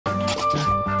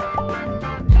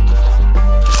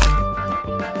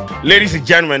Ladies and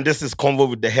gentlemen, this is Convo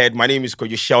with the Head. My name is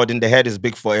Sheldon. The head is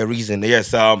big for a reason.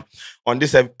 Yes, on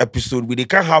this episode, we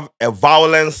can have a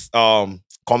violence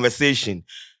conversation.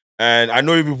 And I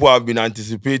know you people have been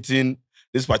anticipating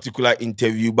this particular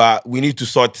interview, but we need to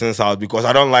sort things out because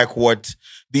I don't like what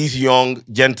these young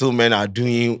gentlemen are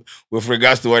doing with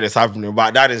regards to what is happening.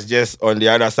 But that is just on the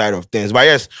other side of things. But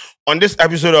yes, on this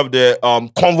episode of the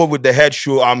Convo with the Head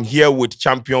show, I'm here with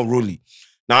champion Rollie.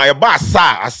 Now,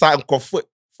 Asa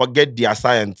forget their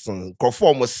science.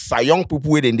 Almost young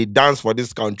people within the dance for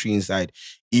this country inside.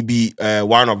 He be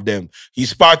one of them.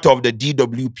 He's part of the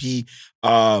DWP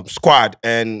squad,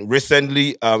 and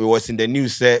recently it was in the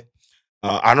news.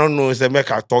 I don't know, it's a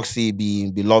make a talk say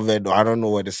being beloved, or I don't know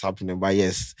what is happening, but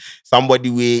yes,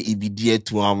 somebody where he be dear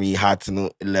to him, he had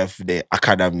to left the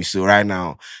academy. So right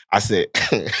now, I said, but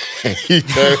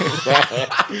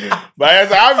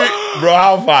yes, bro,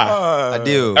 how far? I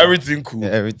do. Everything cool. Yeah,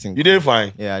 everything. You did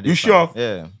fine. Yeah, I did. You fine. sure?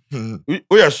 Yeah.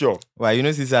 Oh, yeah, sure. Why? You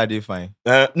know, since I did fine.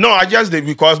 No, I just did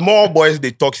because more boys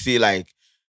they talk say like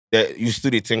that you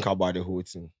still they think about the whole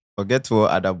thing. Forget what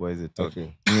other boys they talk.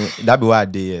 Okay. That be what I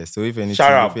did. Yeah. So if anything,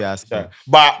 Shut up. if you ask me,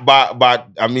 But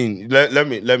I mean,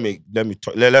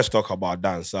 let's talk about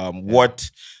dance.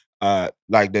 What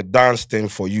like the dance thing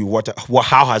for you?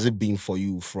 How has it been for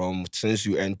you from since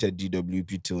you entered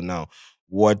DWP till now?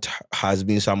 What has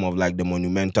been some of like the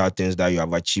monumental things that you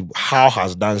have achieved? How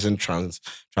has dancing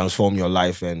transformed your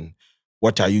life, and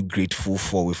what are you grateful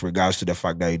for with regards to the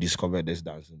fact that you discovered this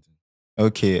dancing thing?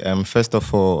 okay. First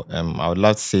of all, I would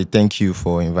love to say thank you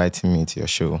for inviting me to your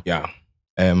show. Yeah.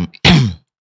 I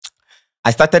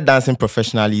started dancing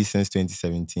professionally since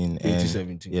 2017.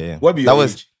 2017. Yeah. What be your That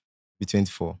was age? be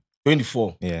 24.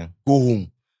 24. Yeah. Go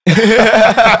home.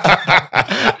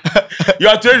 You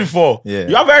are 24. Yeah.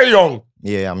 You are very young.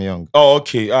 Yeah, I'm young. Oh,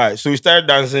 okay. All right. So you started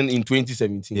dancing in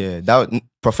 2017. Yeah,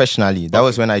 professionally. That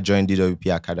was when I joined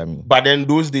DWP Academy. But then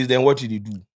those days, then what did you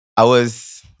do?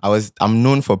 I'm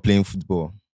known for playing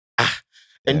football.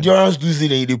 Endurance do say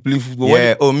that you play football.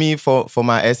 Yeah, me for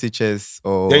my SHS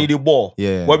or Then you the ball.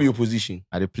 yeah. What be your position?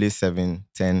 I play 7,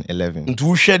 10, 11. And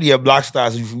to shed your Black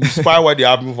Stars, if you inspire what they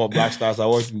happen for Black Stars, I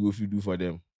want you to do for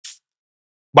them.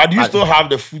 But do you still have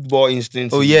the football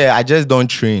instinct? Oh yeah, I just don't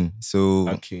train. So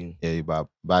Okay. yeah, but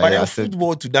But yeah,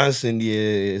 football to dancing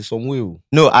some way.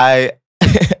 no,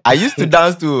 I used to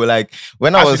dance too. Like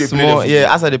when I As was you dey play small, the yeah,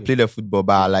 football. as I play the football,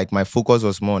 but like my focus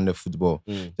was more on the football.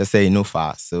 Just say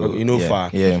far. So Okay, you know yeah, far.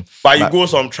 Yeah. But you go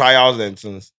some trials and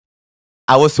things.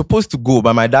 I was supposed to go,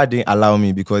 but my dad didn't allow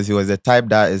me because he was the type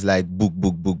that is like book,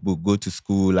 go to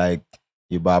school, like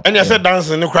And you said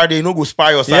dancing, no cry, you no go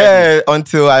spy yourself. yeah,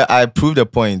 until I proved the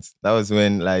point. That was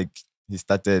when like he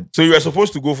started. So you were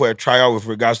supposed to go for a trial with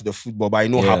regards to the football, but it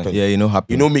no happen. Yeah,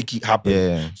 happen. You know, make it happen.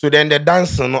 Yeah. So then the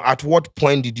dancing, at what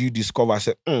point did you discover? I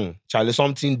said, Charlie,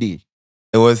 something day.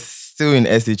 It was still in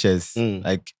SHS.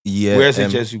 Like yeah. Where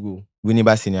SHS you go?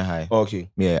 Winneba Senior High. Okay.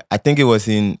 Yeah. I think it was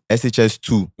in SHS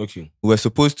 2. Okay. We were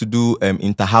supposed to do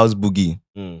inter-house boogie.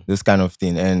 This kind of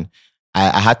thing. And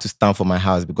I had to stand for my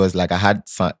house because like I had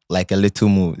like a little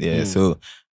move. Yeah. So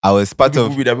I was part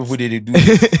of people they do.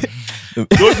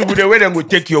 Those people, the way they go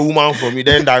take your woman from you,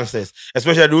 then dancers.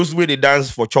 Especially those way they dance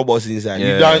for chobos inside.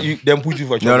 Yeah. You then put you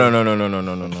for chobos.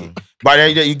 No. But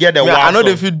then you get the Yeah, wow I know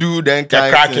song. if you do then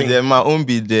cracking. then my own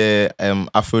be the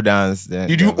Afro dance. Then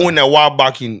Did you own a wab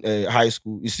back in high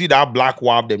school? You see that black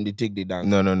wab them they take the dance.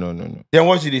 No. Then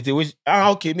what did they take?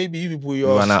 Okay, maybe you people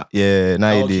yours. Now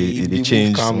they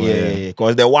change.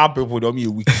 Because the wab people don't be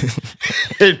weak.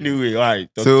 Anyway, all right.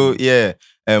 So yeah,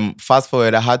 fast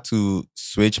forward, I had to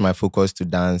switch my focus to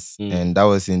dance, and that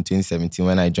was in 2017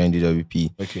 when I joined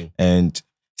DWP. Okay. And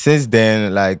since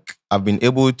then, like I've been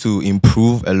able to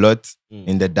improve a lot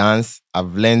in the dance.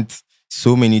 I've learned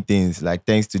so many things, like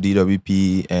thanks to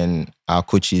DWP and our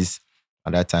coaches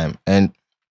at that time. And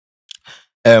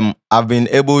I've been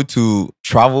able to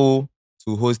travel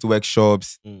to host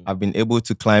workshops. I've been able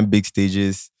to climb big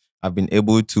stages. I've been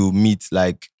able to meet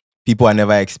like people I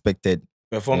never expected.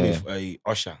 Perform with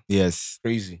Usher. Yes.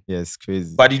 Crazy. Yes,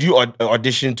 crazy. But did you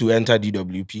audition to enter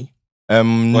DWP?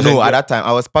 No, at that time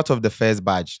I was part of the first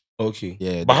batch. Okay.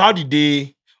 Yeah. But how did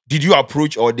you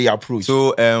approach or they approach?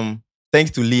 So thanks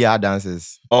to Leah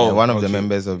Dancers, one of the okay.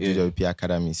 members of DWP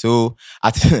Academy. So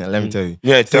let me tell you.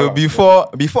 Yeah. So before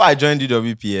I joined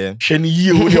DWP,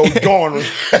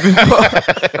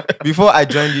 before I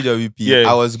joined DWP,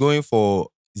 I was going for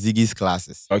Ziggy's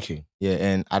classes. Okay. Yeah,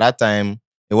 and at that time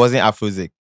it wasn't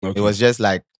Afrozik. Okay. It was just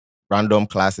like random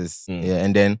classes. Yeah,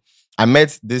 and then I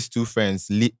met these two friends,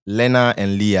 Lena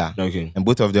and Leah. Okay. And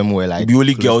both of them were like the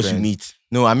only close girls friends. you meet.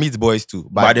 No, I meet boys too.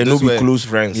 But they those no be were close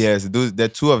friends. Yes,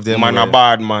 the two of them Man were a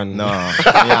bad man. No,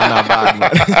 yeah, a bad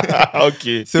man.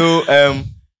 Okay. So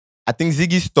I think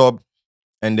Ziggy stopped,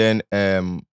 and then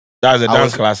that's the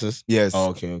dance classes? Yes. Oh,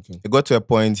 okay. It got to a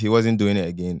point he wasn't doing it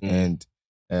again, and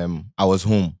I was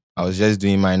home. I was just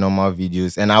doing my normal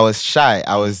videos, and I was shy.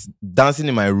 I was dancing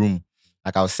in my room.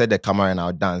 Like I'll set the camera and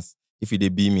I'll dance. If they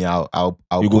beat me, I'll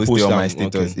post it on my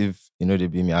status. Okay. If they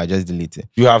beat me, I'll just delete it.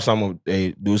 You have some of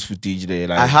those footage there?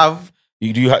 Like, I have.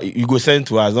 You go send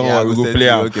to us. Don't worry, we go play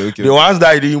out. Okay. The ones that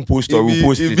I didn't post or we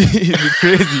post it. It'd be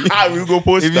crazy. We go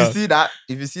post it.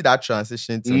 If you see that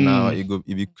transition to now, it'd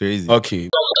be crazy. Okay.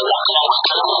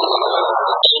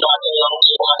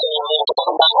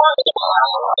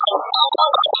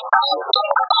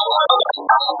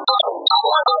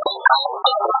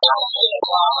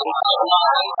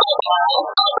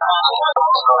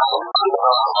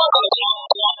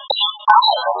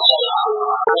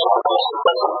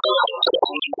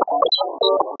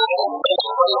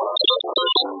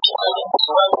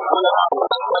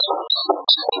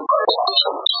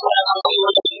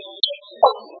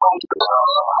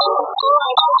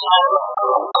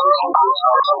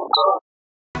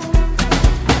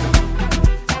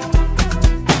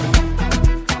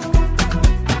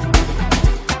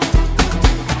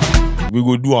 We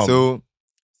go do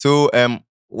So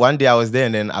one day I was there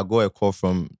and then I got a call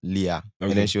from Leah. Okay.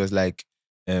 And then she was like,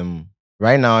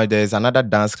 right now there's another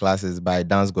dance classes by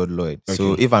Dance God Lloyd. Okay.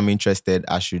 So if I'm interested,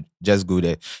 I should just go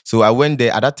there. So I went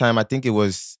there. At that time, I think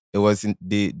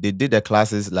they did the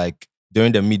classes like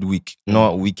during the midweek,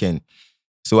 not weekend.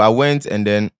 So I went and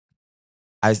then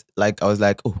I was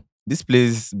like, oh, this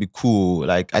place be cool.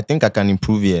 Like, I think I can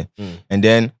improve here. And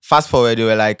then fast forward, they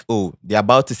were like, oh, they're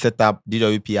about to set up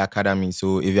DWP Academy.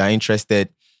 So if you are interested,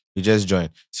 you just join.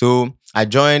 So I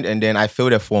joined and then I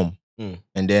filled a form.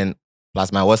 And then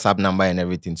plus my WhatsApp number and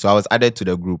everything. So I was added to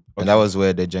the group. Okay. And that was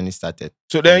where the journey started.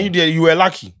 So then you were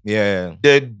lucky. Yeah.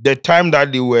 The time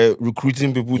that they were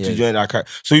recruiting people to join the academy.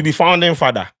 So you be founding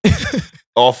father.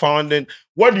 Or founding.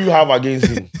 What do you have against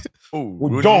him?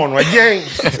 Oh, John, again,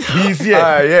 he's here.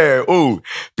 Yeah. Oh,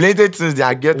 plenty things that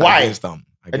I get against them.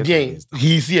 Again,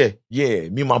 he's here. Yeah,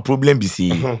 me my problem be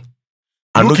see.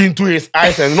 Look into his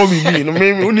eyes and not be me. No,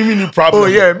 only me problem. Oh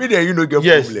yeah, me there you know get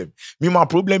problem. Me my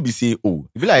problem be say you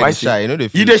be like shy, you know the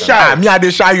you the shy. Me I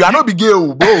the shy. You are not be gay, bro.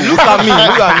 Look at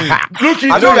me. Look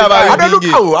into I don't look.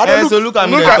 So look at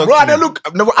me. Bro, I don't look.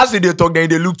 Never as they talk, then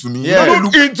they look to me. Yeah.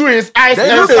 Look into his eyes. They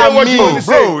and look what at you me,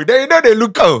 bro. They know they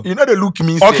look. You know they look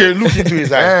me. Okay, look into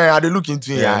his eyes. Yeah, I they look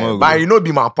into his eye. But you know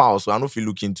be my pal, so I don't feel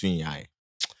look into his eye.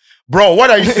 Bro, what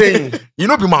are you saying? You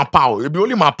know be my pal. It be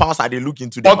only my pals that they look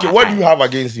into them. Okay, what do you have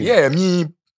against him? Yeah, me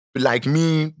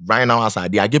right now as I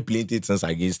get plenty things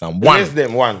against them.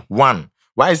 One.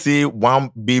 Why I say one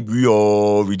baby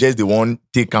or we just the one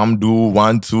take them do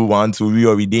 1 2 1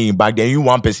 2 we day back then you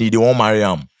one person you won't marry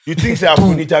him. You think say I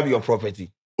need to be your property?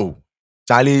 Oh,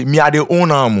 Charlie, me are the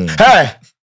owner.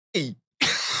 Hey.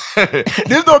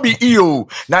 This don't be EO.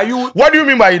 Now you. What do you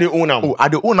mean by the owner? Oh, are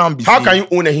the owner? How can you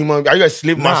own a human? Are you a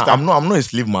slave master? I'm not a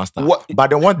slave master. What? But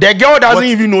the girl doesn't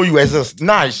even know you exist.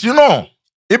 Nice, you know.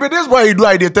 If it this boy you do,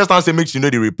 I test and say make you know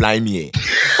they reply me.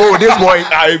 Oh, this boy,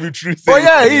 I be true. Oh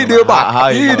yeah, he did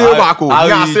back. He did back. Oh,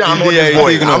 yeah, say I know this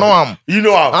boy. I know him. You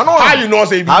know him. How you know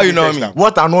say? How you know me?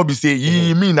 What I know be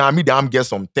say, me damn get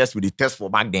some test with the test for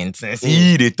back then. Since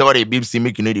they thought they babe say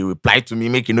make you know they reply to me,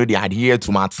 make you know they adhere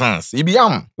to my sense. He be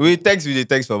we text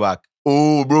for back.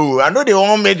 Oh, bro, I know they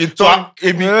won't make it talk.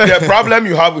 So, the problem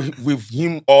you have with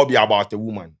him all be about a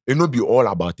woman. It not be all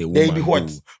about a woman. They be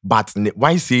what? But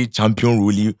why say champion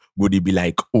Rollie would they be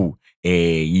like, oh,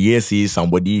 yes, say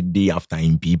somebody day after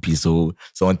in PP. So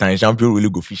sometimes champion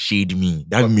Rollie go fi shade me.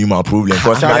 That be my problem.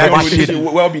 Because I never shade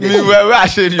where I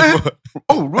shade you.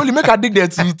 Oh, Rollie, make I dig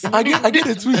that tweet. I get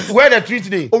the tweet. Where the tweet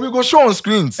today? Oh, we go show on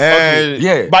screens. Okay.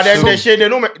 Yeah. But then they shade, they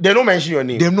don't mention your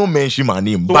name. They don't mention my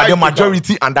name. So but the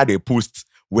majority under the post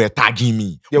were tagging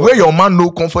me. Where your man no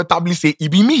comfortably say,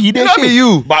 it be me, he didn't be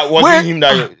you. But wasn't him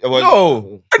that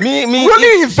no. Me.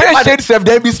 Rollie, if I shade self,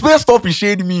 then be space stop, he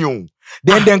shade me on.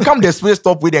 Then come the space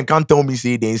stop where they can't tell me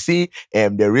say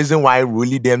the reason why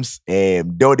Rollie them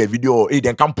do the video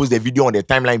then come post the video on the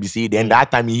timeline be say then that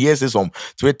time he hears some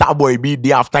Twitter boy be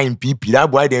day after in PP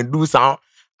that boy then do some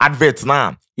adverts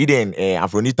now. He then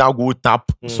Afronita go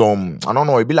tap some I don't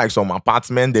know it be like some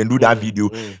apartment then do that video.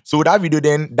 So that video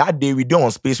then that day we do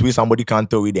on space where somebody can't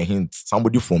tell with the hint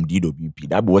somebody from DWP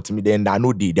that be what me then that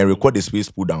no day then record the space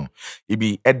pull down. It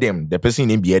be at them the person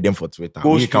name be at them for Twitter.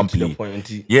 Go we can play. The point.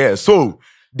 Yeah, so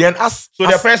Then as So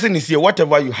the person is here,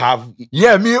 whatever you have.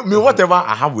 yeah, me whatever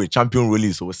I have with Champion Rollie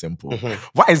is so simple.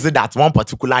 Why is it that one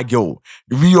particular girl,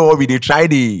 we they try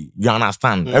you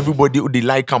understand? Everybody they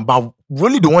like come, but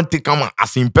really they want to come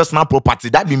as in personal property.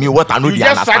 That be me what I know. You they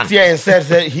just understand. sat here and said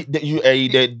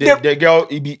the girl,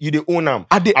 you the own him.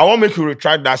 I want make you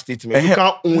retract that statement. You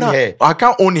can't own her. I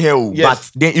can't own her,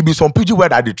 Yes. but then it be some PG where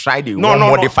that they try they No.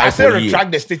 modify I say for you.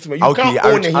 retract the statement. You can't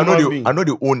own a human being. I know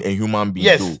they own a human being.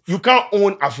 Yes, though. you can't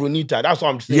own Afronita. That's what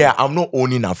I'm saying. Yeah, I'm not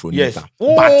owning Afronita. Yes.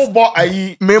 But But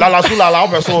I Lala Sulala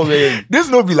person. this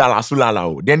no be Lala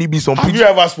Sulala. Then it be some Have PG. you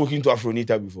ever spoken to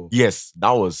Afronita before? Yes,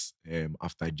 that was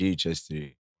after JHS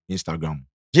today. Instagram.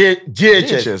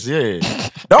 JHS. Yeah.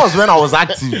 That was when I was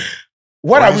active.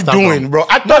 What on are we Instagram. doing, bro?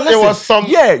 I thought there listen, was some.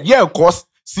 Yeah, of course.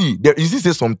 See, there is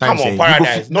this sometimes. Come on,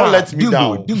 Paradise. Don't let me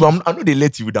down. I know they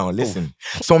let you down. Listen,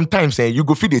 sometimes you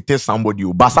go feel they test somebody,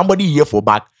 but somebody here for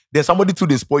back, then somebody too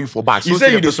they spoil you for back. You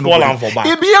say you dey spoil am for back.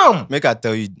 It be am. Make I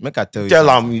tell you. Tell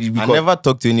something. him. I never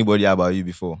talked to anybody about you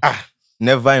before.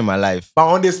 Never in my life. But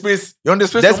on the space, you're on the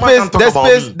space.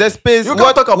 The space. You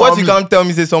can't talk about what me. you can't tell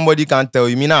me, say somebody can't tell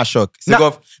you. Me not shock. Sick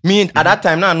of me at that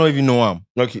time. Now I don't even know him.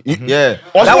 Okay. Yeah.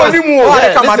 Also, That was- Nimu.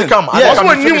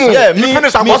 listen, Yeah, You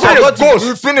finish, I me, go I got talk. to-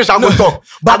 You finish, I go talk.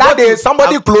 But that day,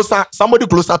 somebody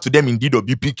closer to them in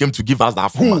DWP came to give us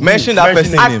that phone. Mention that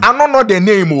Mention person's name. I don't know the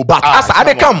name, but as I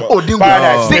they come, Dingo.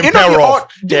 Paradise. See, you know,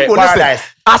 Dingo, listen.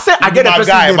 I say I get the My person's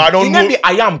guy, name. but I don't His name know. be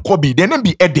I am Kobe. The name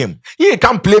be Edem. He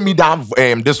can't play me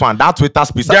that this one, that Twitter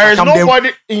space. There is nobody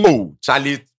in. Oh,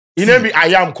 Charlie. His name be I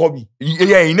am Kobe.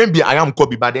 Yeah, his name be I am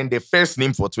Kobe, but then the first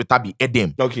name for Twitter be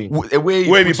Edem. Okay.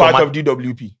 Where be part of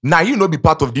DWP. Now you know be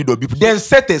part of DWP. Then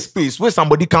set a space where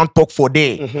somebody can talk for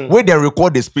there. Where they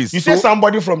record the space. You say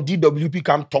somebody from DWP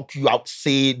can talk you out,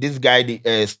 say this guy,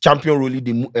 the Champion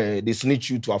Rollie, they snitch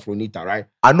you to Afronita, right?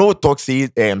 I know talk say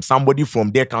somebody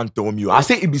from there can't tell me. I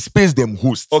say it be space them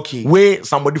host. Okay. Where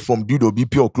somebody from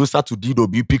DWP or closer to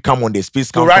DWP come on the space.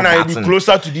 So right now, you be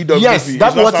closer to DWP. Yes, It's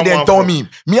that's not what they someone tell from- me.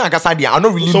 Me and Gasadi, I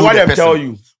don't really So know what the them person. tell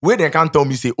you? Where they can't tell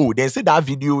me say, oh, then say that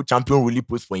video Champion really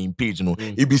post for him page, you know.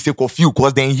 It be say confused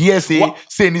because then here say What?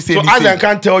 say So as I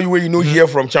can't tell you where you know hear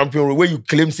from Champion Rollie, where you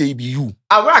claim say it be you.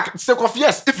 I work say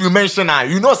yes. If you mention her,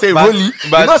 you know say But- Rollie,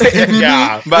 you but- know say it be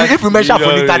Yeah, me. but If you mention you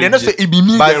know, Afronita, then say it be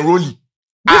me but- then Rollie.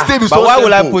 This thing is But so why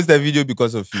will I simple. post the video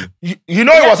because of you? You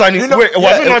know it was an you know- wait, was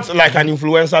yeah, it not like an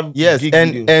influencer? Yes, gig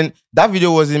video? and that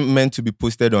video wasn't meant to be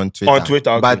posted on Twitter. On Twitter,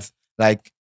 okay. But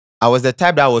like I was the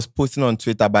type that was posting on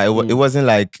Twitter, but it wasn't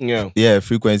like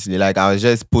frequently. Like I was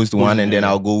just post one and then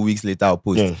I'll go weeks later I'll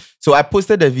post. Yeah. So I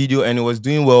posted the video and it was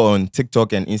doing well on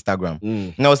TikTok and Instagram.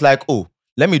 And I was like, oh,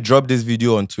 let me drop this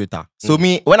video on Twitter. So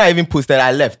me, when I even posted,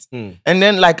 I left. And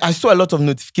then like I saw a lot of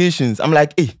notifications. I'm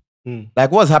like, hey. Like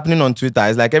what's happening on Twitter?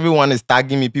 It's like everyone is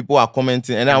tagging me, people are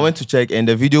commenting, and then I went to check, and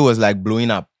the video was like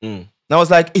blowing up. And I was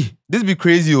like, "Hey, this be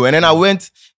crazy!" And then I went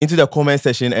into the comment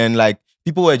section, and like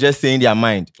people were just saying their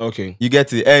mind. Okay. You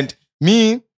get it? And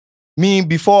me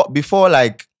before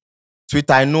like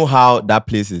Twitter, I know how that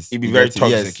place is. It'd be You very get it?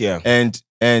 toxic, Yes. yeah.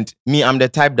 And me, I'm the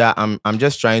type that I'm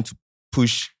just trying to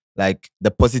push like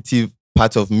the positive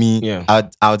part of me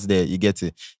out there. You get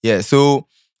it? Yeah. So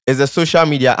it's a social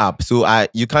media app, so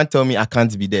you can't tell me I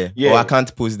can't be there or I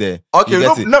can't post there. Okay, You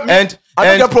get it? and I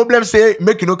think the problem say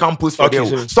make you no can post for Okay, them.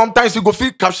 so- Sometimes you go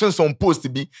feel captions on post to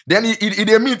be. Then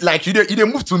it mean like you they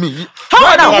move to me. How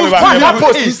When I wait, move wait, to wait, that wait,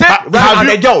 post, wait. he said Have right and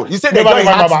you- the girl. He said the girl in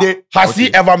hat today. Has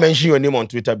he ever mentioned your name on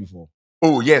Twitter before?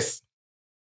 Oh yes.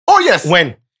 Oh yes.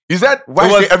 When? Is that why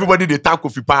It was- say everybody they tag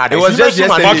Kofi Paradise? It was He just mentioned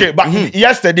my yesterday. name. Okay, but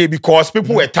yesterday, because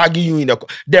people were tagging you in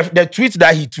the tweet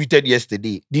that he tweeted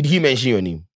yesterday, did he mention your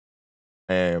name?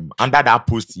 Under that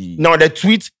post, he Now, the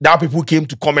tweet that people came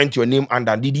to comment your name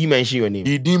under, did he mention your name?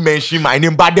 didn't mention my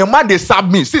name, but the man they sub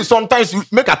me. See, sometimes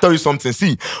make I tell you something.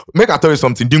 See, make I tell you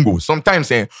something, Dingo. Sometimes,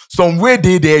 some way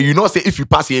they there, you know, say if you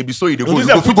pass here, so you go, this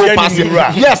you a go, put go your pass name it. in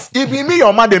rap. Yes, it be me,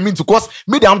 your man, they mean to cause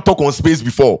me, they am talk on space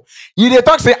before. You they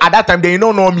talk say at that time they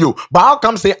don't know me, but how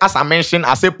come say as I mentioned,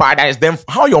 I say Paradise? Then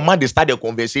how your man they start the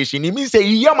conversation? It means say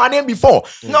you hear my name before.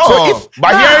 No. So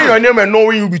But hearing your name and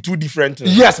knowing you be two different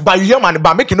things. yes, but you hear man,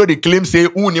 but make you know the claim say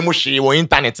who name she or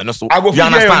internet and so. I go You figure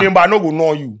your understand? name, but I no go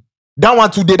know you. That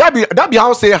one today, that be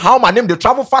how say how my name they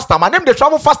travel faster. My name they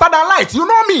travel faster than light. You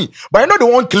know me, but I know they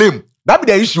won't claim. That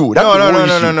be the issue. That No. be the whole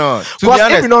issue. To Because be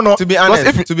honest, if you don't know- to be because honest,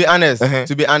 if you- to be honest, Uh-huh.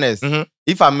 to be honest, Mhm.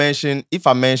 if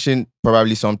I mention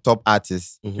probably some top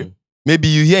artists, Mhm. maybe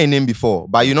you hear a name before,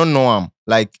 but you don't know him.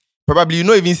 Like probably you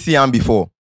don't even see him before.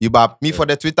 You but me for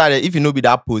the Twitter, if you know be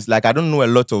that post, like I don't know a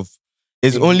lot of.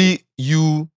 It's only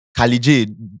you, Kali J.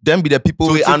 Them be the people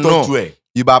So we I TikTok know. too, eh?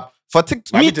 You but For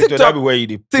TikTok, Like me TikTok, that TikTok, be where you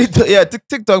did.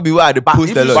 TikTok be where I dey But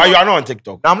post if a you lot. But you are not on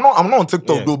TikTok. I'm not on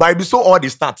TikTok Yeah. though, but I be so all the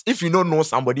stats. If you don't know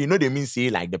somebody, you know they mean say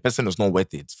like the person is not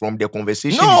worth it. From the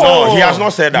conversation. No. No, he has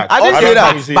not said that. I didn't don't say think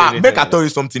that. he said But anything make I like tell you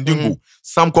something, Dingo.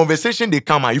 Some conversation they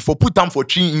come out, if you put them for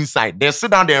 3 inside, they sit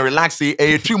down there and relax, say,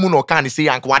 hey, 3 moon or can say,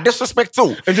 and what disrespect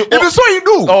too. And you- If it's so you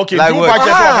do. that. Okay, Like do what? patch Ah.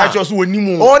 yourself, catch us with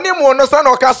Nimo. Only mo no son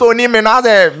oka so ni me na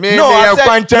say me No, me I e said,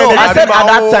 kwanche no, ni I na said bi at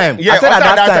ma that wo. time. Yeah, I said at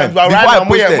after that time. but Before right I now,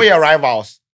 we posted. are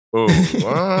rivals.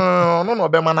 No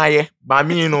be man aye. But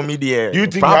me no me there. Do you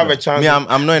think you have a chance? Me,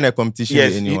 I'm not in a competition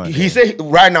Yes, with anyone. he said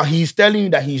right now he's telling you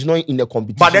that he's not in the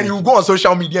competition. But then you go on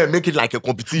social media and make it like a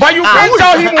competition. But you can't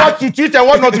tell him what to tweet and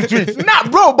what not to tweet. Nah,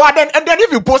 bro, but then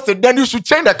if you post it, then you should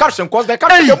change the caption because the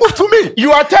caption can move to me.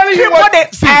 You are telling him what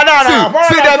See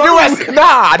the viewers.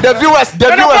 Nah, the viewers.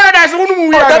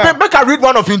 Make I read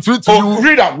one of his tweets to you.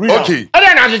 Read them. Okay. And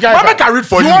then But make I read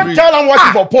for you. You won't tell them what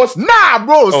you for post. Nah,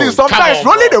 bro. See, Oh, sometimes come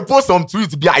on, Rollie bro. they post some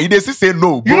tweets. He they say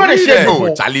no. You know the shit.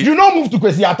 No, Charlie. You know move to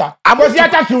Kwesiata. I'm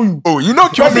Kwesiata kill you. Oh, you know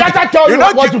kill me. Kwesiata tell you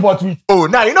know what kill- you for tweet. Oh,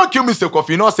 nah, you know kill me sake of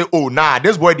you know say oh nah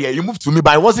this boy there you moved to me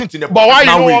but I wasn't in the But why you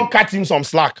professional don't way. want cut him some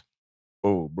slack?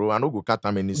 Oh, bro, I no go cut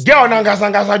him any. Girl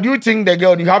Nangasa, do you think the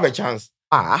girl you have a chance?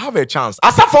 I have a chance.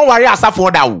 Aside from worry, aside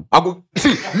for that. I go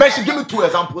see. Mention, give me 2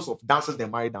 examples of dancers they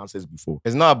married dancers before.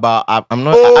 It's not about. I'm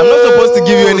not supposed to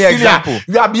give you any Senior, example.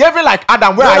 You are behaving like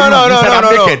Adam. Where are you? No, You said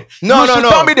I'm no. naked. No, You no, should no.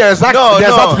 tell me the exact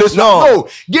No, place. no. No,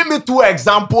 give me 2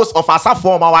 examples of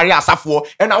Asafo, Mawari Asafo,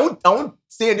 and I won't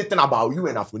say anything about you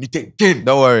and Afonite again.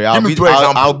 Don't worry. Give me 2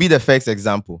 examples. I'll be the first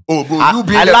example. Oh, bro, I- you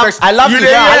being I the love- first. I love you to-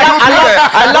 dey-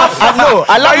 I love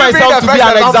Now you being myself the to be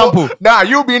first an example. Nah,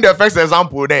 you being the first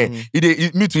example, then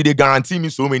me too. They guarantee me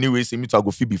so many ways. Me to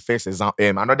go fit be first example.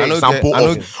 Another I know example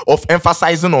get- of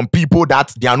emphasizing on people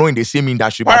that they are not in the same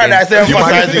industry. but then Paradise you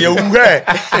marry- emphasizing you.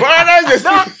 Paradise is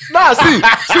Nah, see,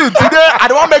 today I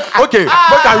don't want make okay. Make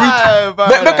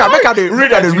I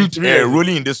read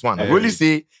Rollie in this one. Rollie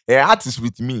say, artist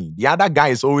with me. The other guy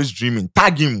is always dreaming.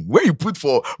 Tag him. Where you put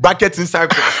for brackets inside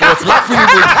class? What's laughing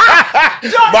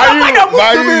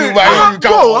By you,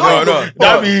 Bro, no.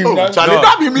 That be him. Charlie,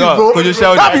 that be me, bro. Could you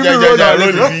shout That be me,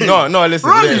 Rollie. No, listen.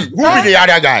 Rollie. Listen. Who be the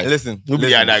other guy? Listen. Who be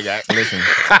the other guy?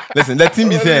 Listen. Let him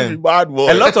be saying. Bad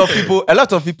boy. A lot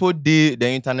of people they the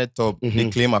internet top they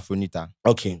claim Afronita.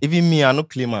 Okay. Even me, I no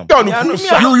claim him. You no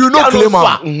swap. You know claim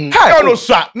am. You no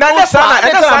swap. Now that's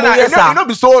you know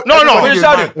be so. No. everybody dey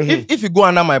Shout mind. it. If you go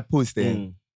under my post,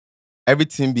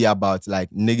 everything be about like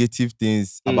negative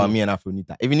things about me and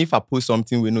Afronita. Even if I post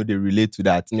something we know they relate to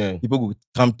that, Yeah. people will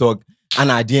come talk and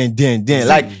then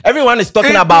like everyone is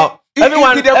talking about. it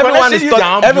Everyone be the connection you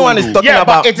down, everyone is bro. talking Yeah,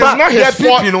 about. but it is not his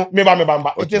people, fault. you know.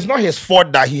 It is not his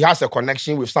fault that he has a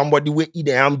connection with somebody where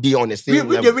either am day on the same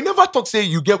level. We never talk say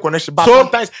you get connection, but So-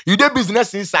 sometimes you do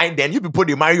business inside. Then you people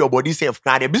they marry your body self.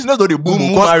 The business do the boom. Who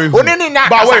Because marry who? only in that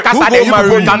But wait, kasa, who then go you marry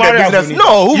people who? can Marry the business. Afronita.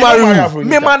 No, who You marry don't who? marry Afronita.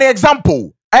 Me man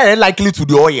example. I ain't likely to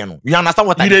the oil. You understand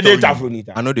what You I dey tell date you?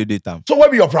 Afronita. I know the data. So what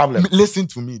be your problem? Listen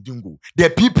to me, Dingo. The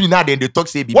people now then they talk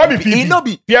say What be PP? It no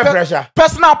be Peer pressure.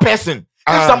 personal person.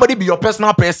 If somebody be your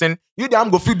personal person, you damn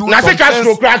go fit do Now say some cash sense.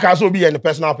 no crack also be a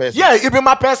personal person. Yeah, it be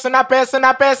my personal.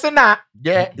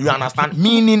 Yeah, you understand?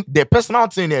 Meaning the personal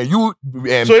thing. You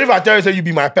So if I tell you say you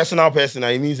be my personal person,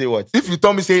 I mean say what? if you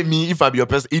tell me say me if I be your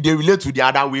person, if they relate to the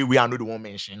other way, we are not the one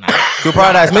mentioned. So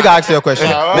Paradise, make I ask you a question.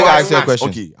 Yeah, Make I ask- ask you a question.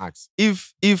 Okay, ask.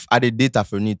 If I the data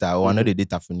Afronita or another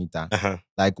data Afronita, Uh-huh.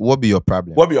 like what be your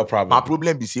problem? What be your My problem?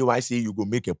 problem be say why say you go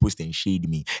make a post and shade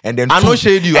me, and then I two, no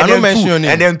shade you. I and no then mention two, your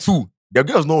name. and then 2. The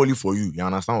girl's not only for you. You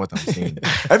understand what I'm saying?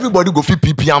 Everybody go fit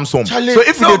PPM some. Charlie, So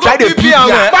if no, you dey try go the PPM,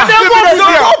 PPM, but then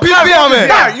go PPM, man.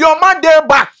 Yeah, your man there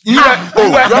back. You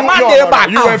your man there back.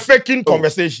 You were faking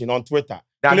conversation on Twitter.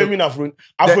 That- Claiming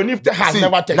Afronita has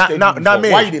never texted now, you now,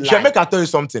 before. Why you dey Share, lie? make I tell you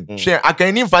something. Share, I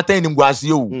can even tell him go as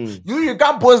you. Mm. You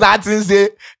can't post that thing say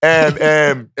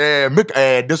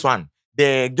make this one.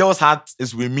 The girl's heart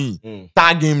is with me.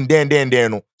 Tag him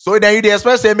then. No. So then you dey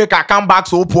expect say make I come back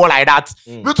so poor like that.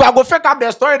 Me too, I go fake up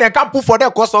the story then come put for the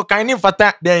cause of kind of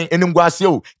then him go as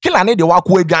you. Kill an the walk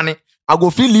away Johnny. I go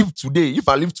feel live today. If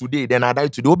I live today, then I die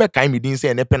today. Obe kai me didn't say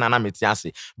any pen and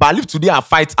metiase. But I live today, I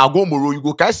fight. I go tomorrow. You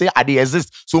go kai say I dey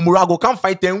exist. So tomorrow I go come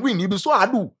fight and win. You be so I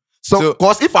do. So,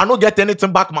 cause if I don't get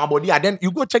anything back my body, then you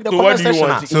go check the So comment what do you section.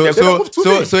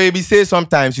 want? ah. So it be say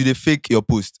sometimes you dey fake your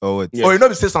post or what? Yeah. Or you know,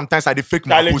 we say sometimes I dey fake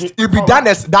my That post. legit- It be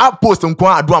that post and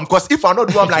I do am. Cause if I not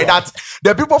do am like that,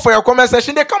 the people for your comment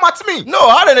section they come at me. No,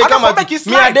 how did they I come don't at make it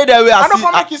me? I slide. did that way. I don't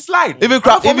for make it slide. Even I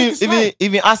don't for make it slide.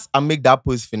 even as I make that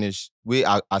post finish, where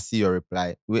I see your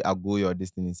reply, where I go your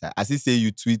this thing inside. I see say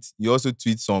you tweet, you also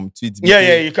tweet some tweets.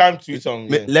 Yeah, you can't tweet some.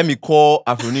 Let me call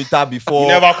Afronita before. You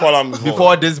never call him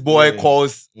before this boy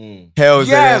calls hell.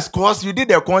 Yes, cause you did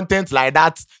the content like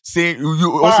that. Say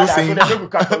you also saying into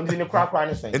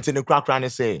the crack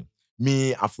and say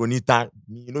me Afronita,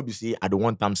 me you know be say I don't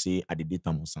want them say I did date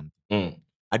them or something.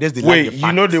 I just did wait, like the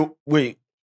you know the wait.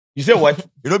 You say what?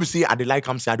 You know be say I did like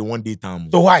them say I don't want date them.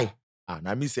 So why?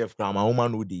 Now me self my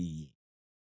woman know the.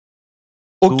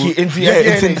 Okay, and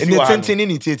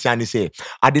he say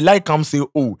I did like come say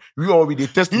oh we already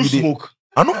test you smoke.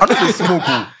 I know they smoke.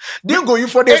 Didn't go you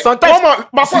for this sometimes. Mama,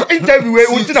 but interview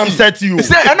I'm set to you.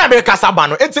 Say and I make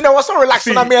Casabano. And I was so relaxed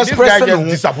and I may express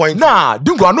disappointed. Nah,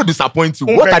 didn't go. I no disappoint you.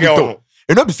 What are you doing?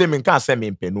 You know be say me can't say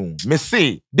me penu. Me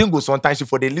say didn't go sometimes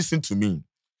for they listen to me.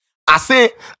 I say,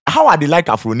 how are they like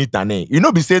Afronita? Ne? You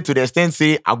know, be say to the extent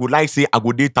say, I would like say, I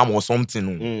go date them or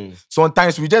something.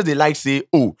 Sometimes we just they like say,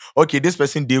 oh, okay, this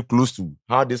person they close to.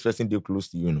 How this person they close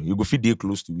to you know? You go feel they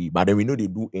close to you, but then we know they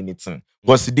do anything.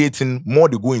 Because dating, more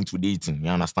they go into dating. You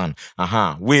understand?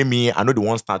 Where me, I know they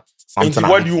want start something.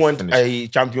 What do you want a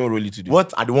champion Rollie to do?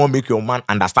 What I don't want make your man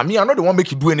understand me. I know they want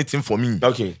make you do anything for me.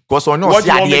 Okay. Because on what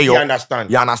do you want make you understand?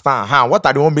 You understand? What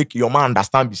I don't want make your man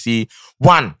understand? Be say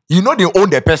one, you know they own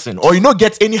the person. Or you know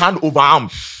get any hand over arm.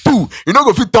 Two, you know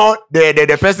go fit on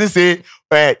the person say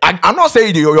I'm not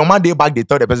saying your man day back they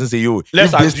tell the person say yo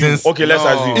let's assume. Okay, let's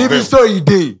assume. Even so he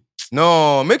day.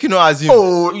 No, make you no assume.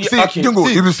 Oh, see, okay. Dingo,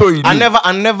 See, even so he day.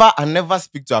 I never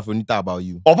speak to Afronita about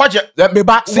you. Or what? Let me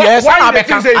back. See, why you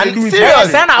think they do it?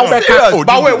 Serious.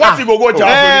 But wait, what you go tell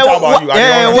Afronita about you?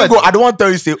 Dingo, I don't want to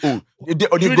tell you say oh.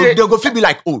 They go feel be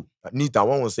like oh. Nita,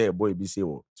 one will say a boy be say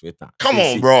oh Twitter. Come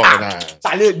on, bro.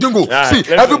 Dingo.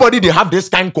 See, everybody they have this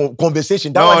kind of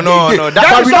conversation. No.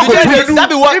 That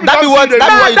be what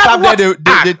you tap there.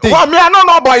 They think. Well, me I don't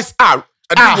know boys.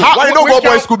 Why you don't go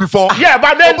boys school before? Yeah,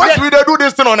 but then boys we they do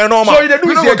this thing on a normal. So they do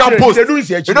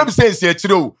it. You know be saying say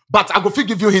true. But I go fit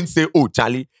give you hint say oh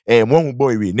Charlie, one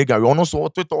boy we nigga we on so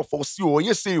Twitter for see oh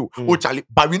yes say oh Charlie,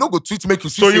 but we no go tweet make you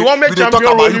see. So you want make champion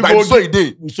Rollie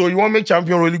go? So you want make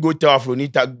champion Rollie go tell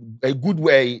Afronita a good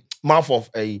way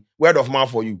a word of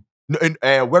mouth for you.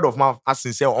 Word of mouth as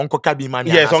in say Uncle Kabi man.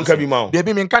 Yes, Uncle Kabi man. They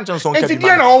be me can't chance Uncle Kabi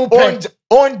man.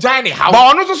 On Johnny how?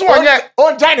 But on so one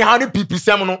on Johnny how the PP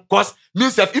semono. Cause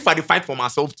myself if I fight for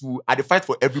myself too, I fight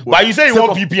for everybody. But you say you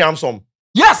want PP am some.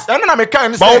 Yes, and then I'm a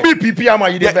kind. But will be PP am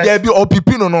you dey. There be all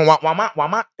PP no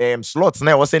wama slots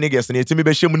na was say niggas na etimi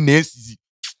be shemu na easy.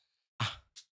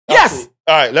 Yes.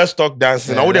 All right, let's talk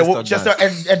dancing. Yeah, I would just that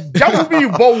would be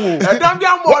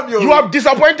you have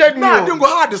disappointed me. No, I didn't go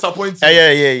hard disappoint you.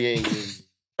 Yeah.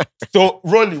 So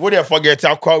Rollie, what do you forget?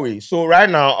 Kwadwo. So right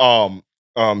now,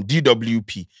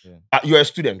 DWP. You're a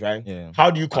student, right? Yeah.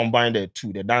 How do you combine the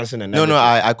two, the dancing and No,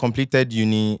 I completed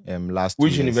uni last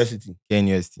Which year. university? Ken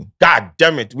University. God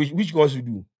damn it. Which course you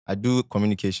do? I do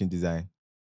communication design.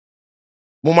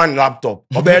 Moment laptop.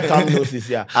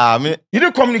 I mean, you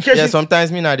do communication. Yeah,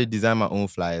 sometimes me now they design my own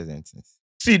flyers and things.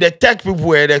 See, the tech people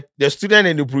where the student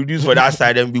and the produce for that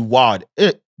side and be wild.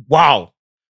 Wow.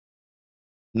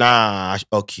 Nah,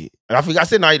 okay. I think I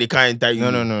said now they can't enter you.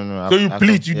 No. So you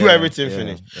plead, you do everything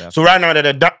finished. Yeah. So right now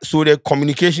the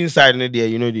communication side in there,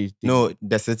 you know the No,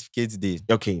 the certificates day.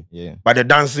 Okay. Yeah. But the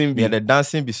dancing be the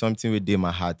dancing be something with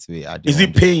my heart way. Is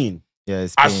it paying? Yeah,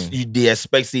 it's as paying. they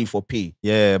expect say for pay.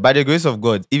 Yeah, by the grace of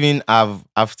God, even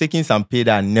I've taken some pay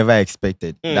that I never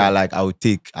expected. That like I would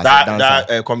take as a dancer.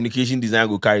 That communication design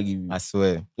go carry give you. I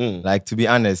swear. Like to be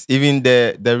honest, even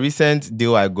the recent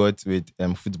deal I got with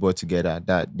Football Together,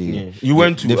 that they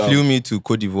flew me to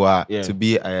Cote d'Ivoire to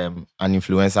be an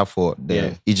influencer for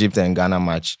the Egypt and Ghana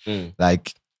match.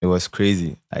 Like it was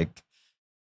crazy. Like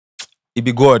it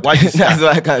be good. That's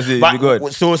what I can say. It be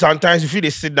good. So sometimes if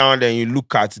you sit down there and you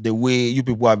look at the way you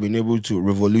people have been able to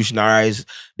revolutionize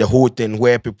the whole thing,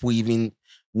 where people even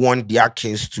want their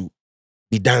kids to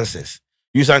be dancers.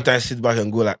 You sometimes sit back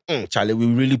and go like, Charlie, we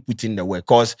really put in the work.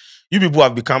 Because you people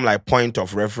have become like point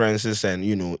of references and,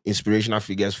 you know, inspirational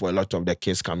figures for a lot of the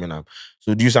kids coming up.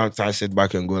 So do you sometimes sit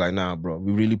back and go like, nah, bro,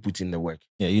 we really put in the work?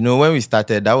 Yeah, you know, when we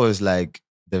started, that was like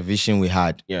the vision we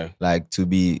had. Yeah. Like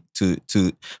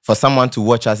for someone to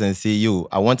watch us and say, yo,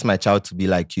 I want my child to be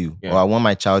like you. Yeah. Or I want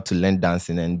my child to learn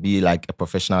dancing and be like a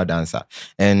professional dancer.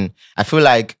 And I feel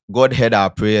like God heard our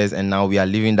prayers and now we are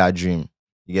living that dream.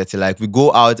 You get it? Like we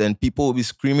go out and people will be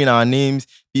screaming our names.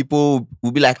 People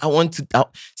will be like,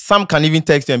 some can even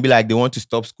text you and be like, they want to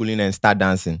stop schooling and start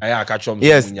dancing.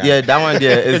 Yes, yeah, that one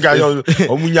there.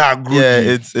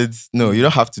 No, you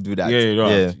don't have to do that. Yeah, you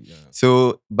don't have to,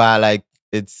 So, but like,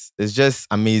 it's just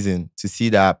amazing to see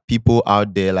that people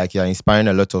out there, like you're inspiring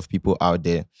a lot of people out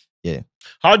there. Yeah.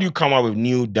 How do you come up with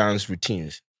new dance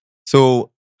routines?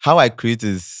 So how I create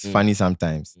is funny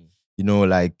sometimes. You know,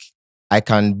 like I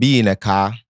can be in a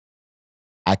car,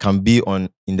 I can be in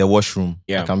the washroom.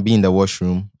 Yeah. I can be in the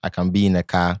washroom, I can be in a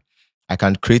car, I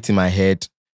can create in my head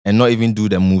and not even do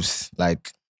the moves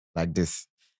like this.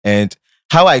 And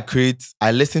how I create,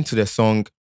 I listen to the song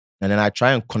and then I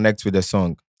try and connect with the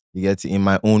song. You get it, in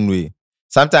my own way.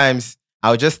 Sometimes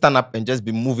I'll just stand up and just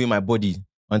be moving my body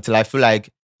until I feel like,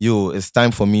 yo, it's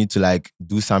time for me to like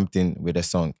do something with the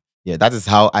song. Yeah, that is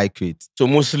how I create. So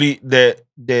mostly the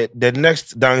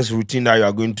next dance routine that you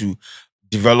are going to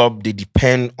develop, they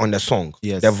depend on the song.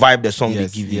 Yes. The vibe the song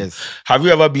Yes, they give you. yes. Have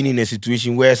you ever been in a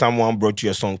situation where someone brought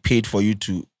you a song, paid for you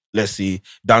to, let's say,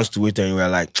 dance to it, and you were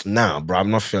like, nah, bro,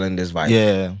 I'm not feeling this vibe.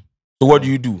 Yeah. So what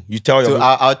do? You tell So your...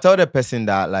 I'll tell the person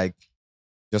that like,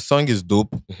 your song is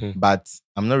dope, Mhm. but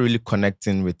I'm not really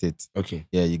connecting with it. Okay.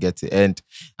 Yeah, you get it. And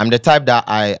I'm the type that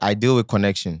I deal with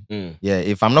connection. Yeah,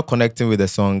 if I'm not connecting with the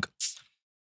song,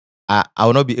 I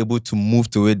will not be able to move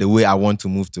to it the way I want to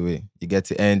move to it. You get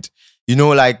it? And you know,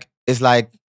 like it's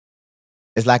like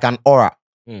an aura.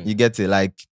 You get it?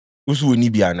 Like, Who's who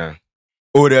need be now?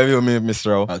 oh, there you mean,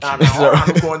 Mr. O.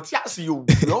 Okay. You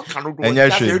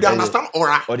And understand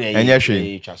aura? And yes,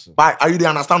 But are you the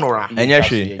understand aura? And yes,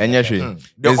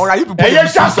 The aura you people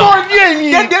Yes, misuse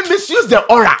them. Then misuse the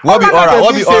aura. What be aura?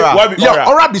 What be aura? What be Yeah, aura?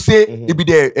 aura be say it be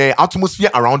the atmosphere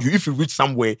around you. If you reach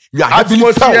somewhere, you are heavily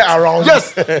Atmosphere felt. around.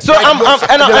 Yes. So I'm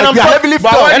heavily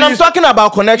felt. and I'm talking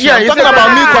about connection. Yeah, I'm you talking said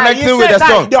about that. me connecting with the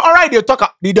song. The aura they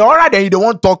talk. The aura then you don't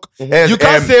want talk. You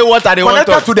can't say what I want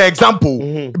Connected to. to the example.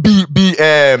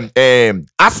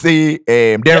 I say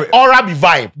The aura be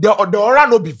vibe. the aura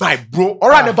no be vibe, bro.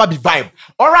 Aura never be vibe.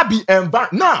 Aura be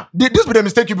Nah, this be the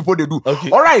mistake you people they do. Okay.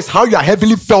 Aura is how you are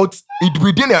heavily felt it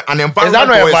within an environment. Is that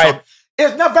not or a vibe? some-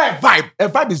 It's never a vibe. A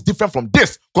vibe is different from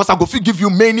this. Because I go feel give you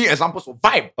many examples of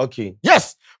vibe. Okay.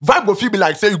 Yes, vibe go feel be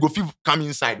like say you go feel come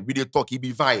inside. We dey talk, it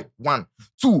be vibe. 1,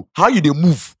 2, how you dey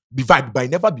move be vibe, but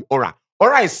it never be aura.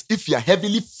 Aura is if you are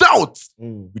heavily felt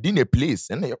within a place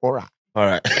and the aura. All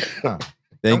right.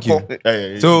 Thank you.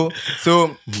 Yeah.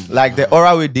 So like the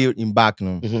aura we did in back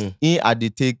now, Mhm. I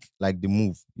did take like the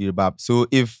move. So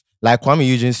if like Kwame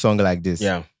Eugene's song like this,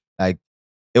 Yeah. like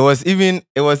it was even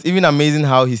amazing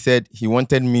how he said he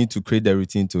wanted me to create the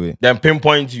routine to it. Then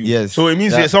pinpoint you. Yes. So it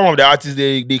means That- that some of the artists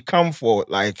they come for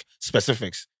like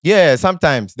specifics. Yeah,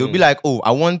 sometimes they'll be like, oh,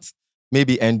 I want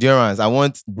maybe Endurance, I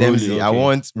want Dempsey, I okay.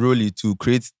 want Rollie to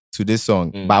create to this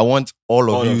song, Mm. but I want all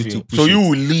of All you of to you. push So it. you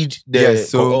will lead the. Yes,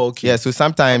 so okay. yeah, so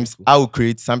sometimes I will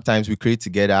create, sometimes we create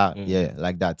together, Mm. yeah,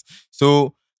 like that.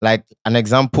 So like an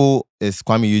example is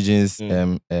Kwame Eugene's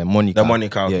Monica. The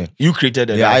Monica. Okay. Yeah. You created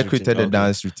the. Yeah, I dance created routine. the Okay.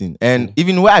 dance routine, and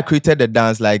even where I created the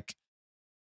dance, like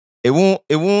it won't.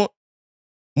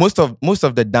 Most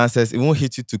of the dancers, it won't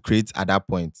hit you to create at that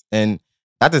point, and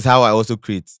that is how I also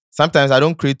create. Sometimes I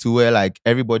don't create to where like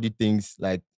everybody thinks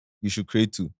like you should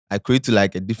create to. I create to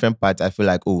like a different part. I feel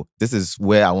like, oh, this is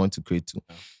where I want to create to.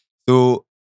 So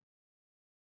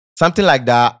something like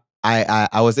that,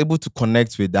 I was able to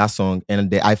connect with that song,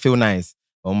 and I feel nice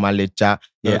on my lecture.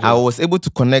 Yeah, Okay. I was able to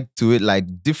connect to it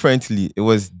like differently. It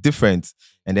was different,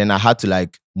 and then I had to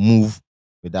like move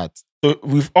with that. So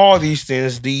with all these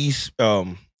things, these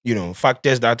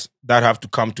factors that have to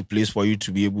come to place for you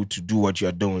to be able to do what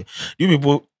you're doing, do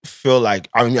people feel like,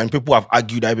 I mean, and people have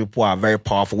argued that people are very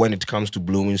powerful when it comes to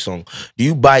blowing song. Do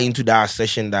you buy into that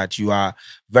assertion that you are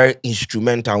very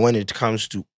instrumental when it comes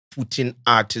to putting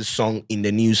artist song in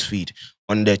the news feed,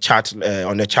 on the chart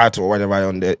or whatever,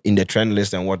 in the trend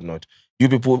list and whatnot? Do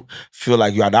people feel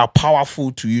like you are that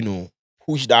powerful to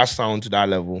push that sound to that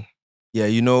level? Yeah,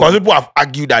 you know. Because people have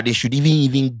argued that they should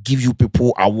even give you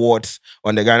people awards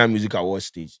on the Ghana Music Awards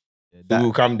stage. So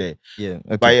we'll come there. Yeah,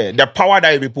 okay. But yeah, the power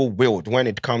that people wield when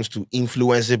it comes to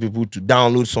influencing people to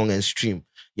download song and stream.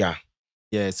 Yeah.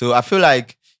 Yeah, so I feel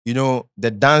like,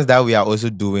 the dance that we are also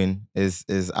doing is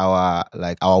our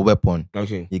weapon.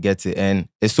 Okay. You get it? And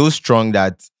it's so strong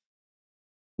that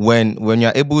when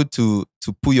you're able to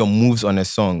put your moves on a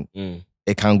song,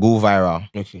 it can go viral.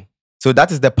 Okay. So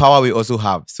that is the power we also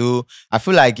have. So I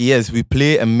feel like, yes, we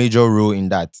play a major role in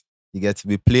that. You get it?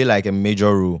 We play like a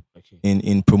major role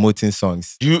in promoting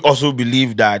songs. Do you also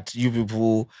believe that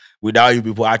without you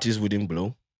people, artists wouldn't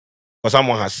blow? Or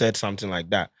someone has said something like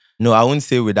that. No, I wouldn't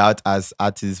say without us,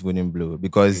 artists wouldn't blow,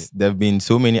 because there have been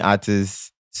so many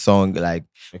artists song like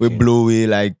we blow away,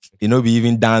 like we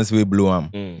even dance we blow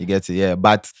them. You get it? Yeah.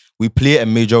 But we play a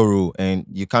major role and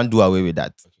you can't do away with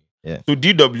that. Yeah. So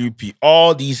DWP,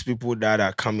 all these people that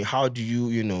are coming, how do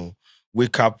you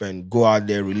wake up and go out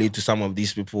there, relate to some of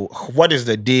these people? What is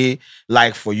the day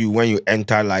like for you when you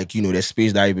enter, like, the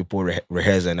space that you people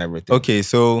rehearse and everything? Okay,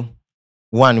 so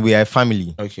one, we are a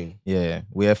family. Okay. Yeah,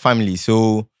 we are a family.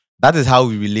 So that is how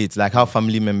we relate, like how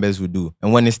family members would do.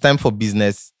 And when it's time for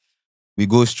business, we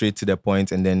go straight to the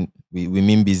point and then we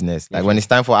mean business. Like when it's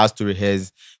time for us to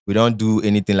rehearse, we don't do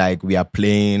anything like we are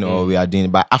playing or we are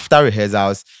doing. But after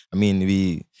rehearsals, I mean,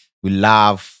 we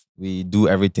laugh, we do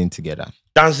everything together.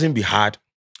 Dancing be hard.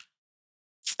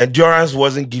 Endurance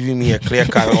wasn't giving me a clear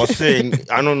cut. I was saying,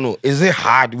 I don't know. Is it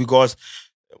hard? Because,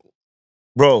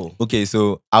 bro. Okay,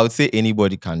 so I would say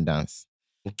anybody can dance.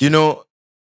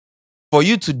 For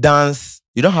you to dance,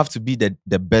 you don't have to be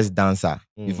the best dancer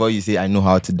before you say, I know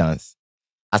how to dance.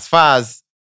 As far as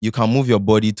you can move your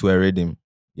body to a rhythm,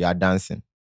 you are dancing.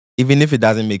 Even if it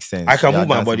doesn't make sense. I can move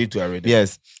my body to a rhythm.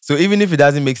 Yes. So even if it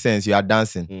doesn't make sense, you are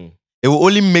dancing. It will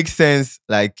only make sense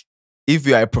like if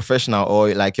you are a professional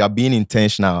or like you are being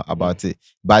intentional about it.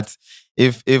 But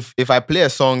if I play a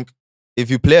song, if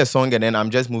you play a song and then I'm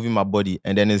just moving my body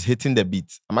and then it's hitting the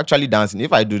beat, I'm actually dancing.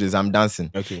 If I do this, I'm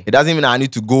dancing. Okay. It doesn't mean I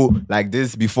need to go like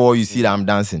this before you see that I'm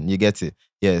dancing. You get it?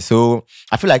 Yeah. So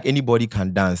I feel like anybody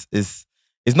can dance. It's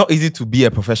not easy to be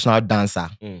a professional dancer,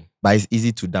 but it's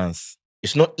easy to dance.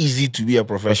 It's not easy to be a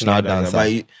professional dancer.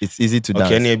 But it's easy to dance.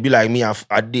 Okay, and it'd be like me.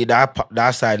 I did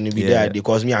that side and be there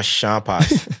because me a sharp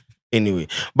ass. Anyway,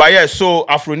 but yeah, so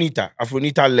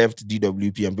Afronita left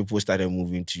DWP and people started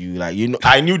moving to you. Like,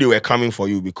 I knew they were coming for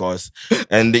you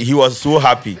and he was so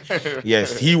happy.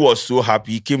 Yes, he was so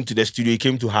happy. He came to the studio, he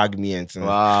came to hug me and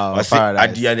wow, I said,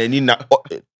 at the end,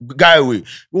 guy,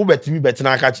 who bet me better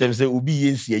now catch him say, Ubi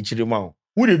yensi echiri ma.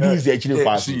 Who they do is actually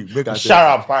party. Shut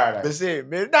up, fire. They say,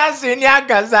 me dancing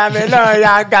yakasa, me no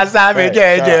yakasa, me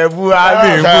jeje buwa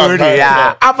me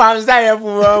buriya. Apam say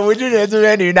buwa, would you need to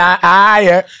ready na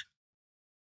aye?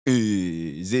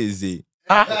 Zay.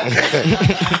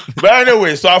 But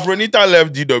anyway, so Afronita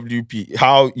left DWP.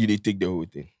 How you they take the whole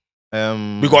thing?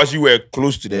 Because you were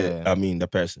close to the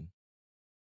person.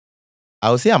 I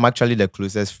would say I'm actually the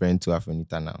closest friend to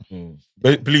Afronita now.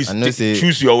 But please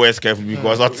choose your words carefully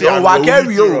because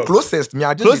closest me.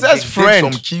 I just closest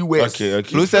friend. Some key words. Okay.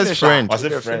 Closest friend.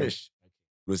 Closest friend.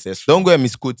 Don't go and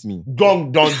misquote me.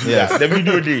 Don't do that. The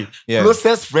video day. Yeah.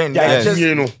 Closest friend. Yes.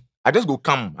 I just go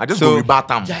come. I just go rebut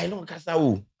them.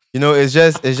 It's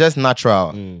just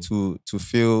natural to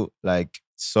feel like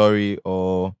sorry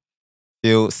or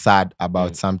feel sad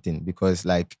about something because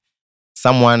like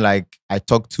someone like I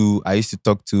used to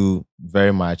talk to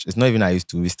very much. It's not even I used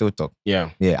to. We still talk. Yeah.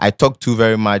 I talk to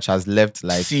very much has left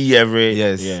like see every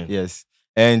yes.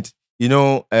 And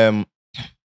I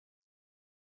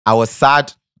was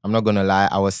sad. I'm not gonna lie.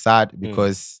 I was sad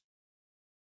because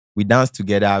we dance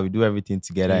together, we do everything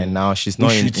together, and now she's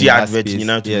not in that advert, space.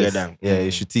 Together. Yeah, you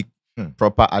should take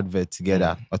proper advert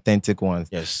together, authentic ones.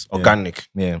 Yes, organic.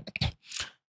 Yeah.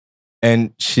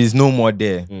 And she's no more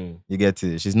there. You get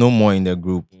it? She's no more in the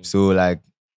group. So like,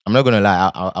 I'm not gonna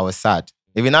lie, I was sad.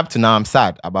 Even up to now, I'm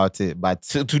sad about it. But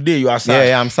so today you are sad.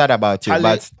 Yeah, I'm sad about it.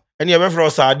 But and you went for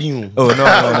a sardine. Oh no.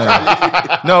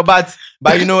 No, but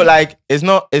like it's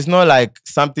not like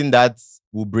something that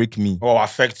will break me or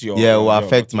affect you. Yeah, will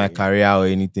affect my career or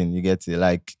anything. You get it?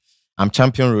 Like I'm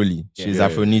champion Rollie. She's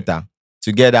Afronita. Yeah.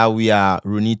 Together we are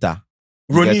Ronita.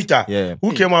 Ronita. Yeah.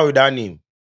 Who came out with that name?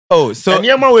 Oh, so and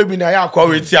yema we be na ya kwa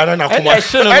with ya na kuma.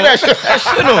 Ronita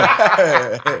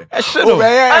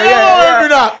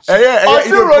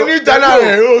na.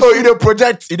 Oh, it a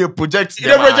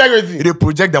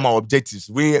project them our objectives.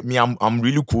 I'm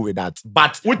really cool with that.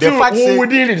 But the fact we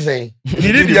did it say.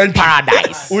 We did the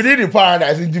paradise. We did the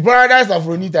paradise. In the paradise of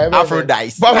Ronita.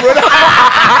 Aphrodite.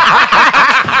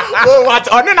 Oh, what?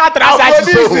 On not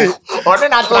transaction.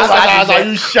 Are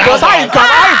you shy? Because how you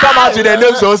come out with the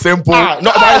name so simple?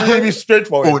 No, but it be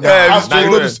straightforward. Oh,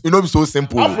 no, you know, so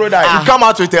simple. Aphrodite. You come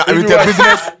out with a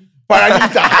business.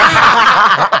 Paranita.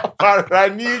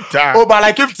 Oh, but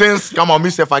like if things come on, me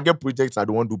if I get projects, I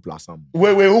don't want to do plus some.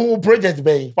 Wait, who project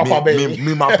be? Papa be.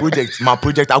 Me, my project,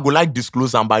 I go like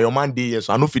disclose and by your man day,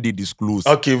 so I know if they disclose.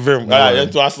 Okay, very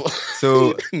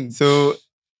So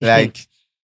like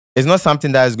it's not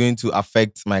something that is going to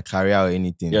affect my career or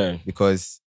anything. Yeah.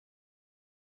 Because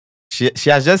she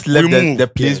has just left the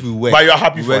place we work. But you're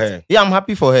happy for her? Yeah, I'm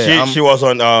happy for her. She was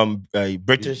on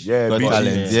British Got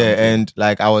Talent. Yeah, and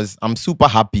like I'm super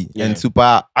happy and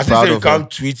super proud of her.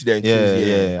 Can't tweet that.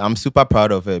 Yeah. I'm super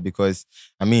proud of her because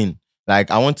I mean,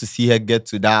 like I want to see her get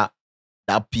to that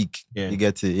peak. Yeah. You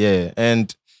get it? Yeah.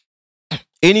 And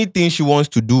anything she wants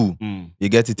to do, you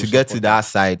get it, to get to that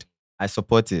side, I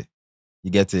support it.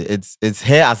 You get it? It's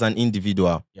her as an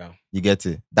individual. Yeah. You get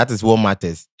it? That is what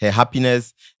matters. Her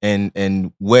happiness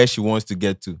and where she wants to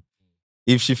get to.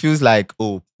 If she feels like,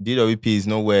 oh, DWP is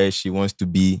not where she wants to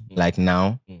be like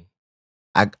now,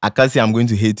 I can't say I'm going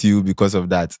to hate you because of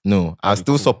that. No, I'll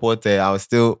still support her. I'll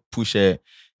still push her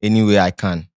any way I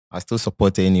can. I'll still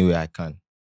support her any way I can.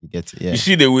 You get it? Yeah. You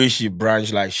see the way she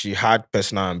branched, like she had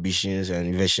personal ambitions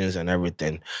and visions and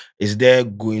everything. Is there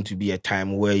going to be a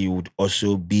time where you would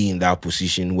also be in that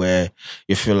position where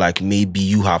you feel like maybe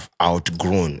you have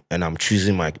outgrown, and I'm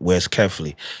choosing my words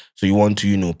carefully, so you want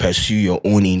to, pursue your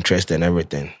own interest and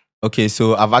everything? Okay,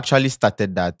 so I've actually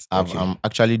started that. I'm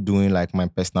actually doing like my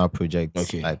personal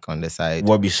projects, like on the side.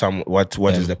 What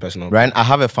is the personal? Right, I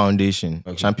have a foundation,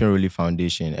 Champion Rollie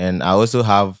Foundation, and I also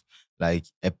have like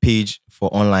a page for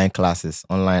online classes,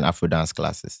 online Afro dance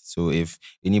classes. So if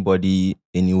anybody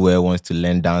anywhere wants to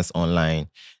learn dance online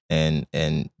and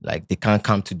like they can't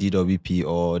come to DWP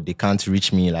or they can't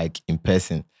reach me like in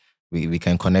person, we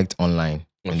can connect online.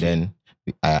 And then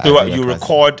you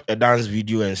record a dance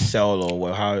video and sell,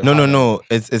 or how? No.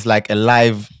 It's like a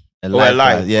live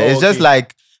class. Yeah, it's just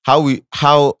like how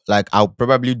like I'll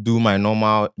probably do my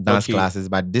normal dance classes,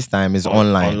 but this time is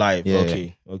online. On live.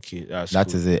 Yeah. Okay. That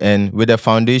cool. is it. And with the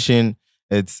foundation,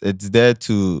 it's there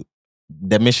to,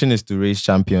 the mission is to raise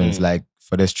champions like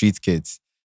for the street kids.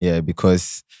 Yeah,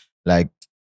 because like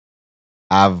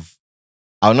I'll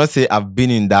not say I've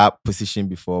been in that position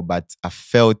before, but I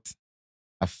felt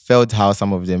how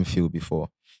some of them feel before.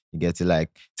 You get it?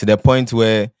 Like to the point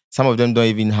where some of them don't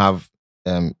even have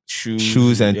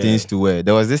shoes and things to wear.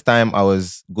 There was this time I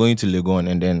was going to Legon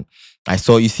and then I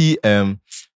saw, you see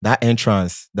that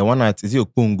entrance, the one at, is it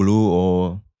Okponglu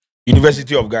or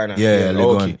University of Ghana? Yeah,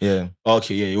 Legon.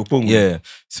 Okponglu. Yeah.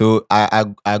 So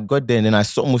I got there and then I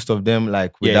saw most of them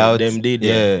like without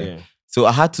them. So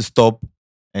I had to stop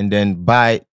and then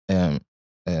buy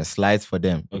slides for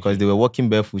them because they were walking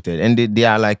barefooted and they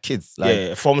are like kids.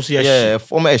 Like former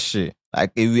shit.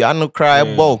 Like if we are no cry,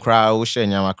 ball cry,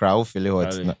 nyama cry, feel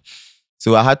hot.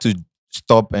 So I had to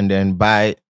stop and then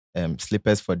buy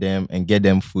slippers for them and get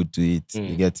them food to eat.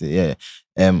 You get it?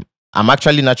 Yeah. I'm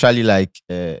actually naturally like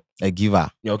a giver.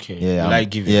 Okay. Yeah. Like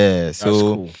giving. Yeah. That's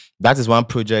so cool. That is one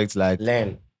project like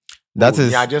learn. That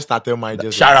is I just started my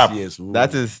shut up.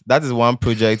 That is one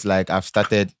project like I've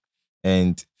started,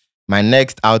 and my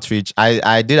next outreach,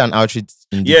 I did an outreach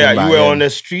in December. You were on the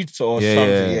streets or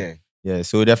something. Yeah,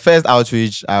 so the first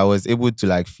outreach, I was able to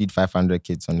like feed 500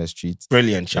 kids on the streets.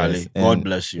 Brilliant, Charlie. Yes. God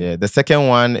bless you. Yeah, the second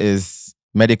one is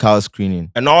medical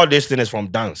screening. And all this thing is from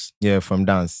dance? Yeah, from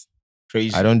dance.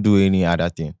 Crazy. I don't do any other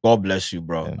thing. God bless you,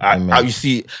 bro. Yeah, you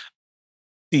see...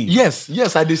 Yes,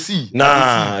 I did see.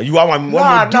 Nah, you are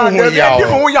my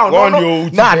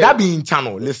that be in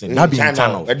channel. Listen, that be in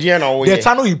channel. The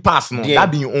channel he passed, no,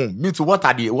 that be your own. Me too. What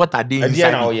are they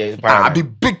inside? I be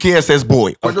big KSS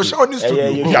boy.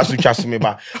 Trust me,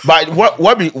 but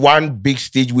what be one big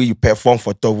stage where you perform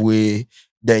for top way,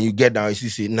 then you get down, you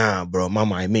say, nah, bro,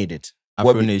 mama, I made it.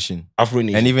 Afro Nation.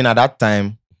 And even at that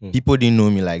time, people didn't know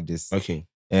me like this. Okay.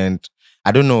 And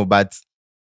I don't know, but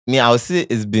me, I would say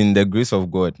it's been the grace of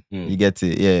God. You get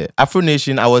it? Yeah. Afro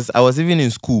Nation, I was even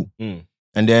in school.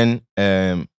 And then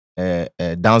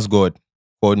Dance God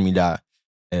called me that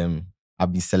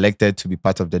I've been selected to be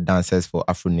part of the dancers for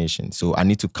Afro Nation. So I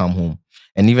need to come home.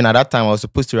 And even at that time, I was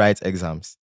supposed to write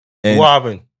exams. And what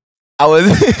happened? I was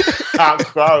I'm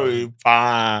sorry,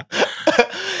 pa.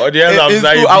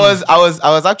 I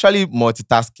was actually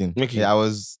multitasking. Okay.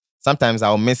 Yeah, sometimes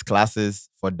I'll miss classes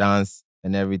for dance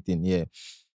and everything. Yeah.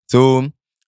 So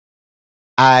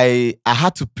I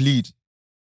had to plead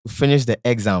to finish the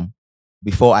exam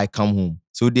before I come home.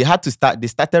 So they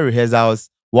started rehearsals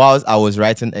whilst I was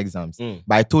writing exams.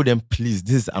 But I told them, please,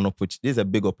 this is a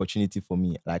big opportunity for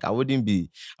me. Like I wouldn't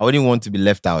want to be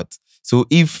left out. So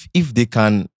if they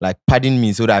can like pardon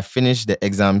me so that I finish the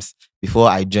exams before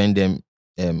I join them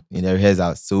in the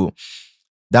rehearsals. So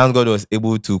Dance God was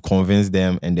able to convince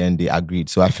them and then they agreed.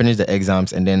 So I finished the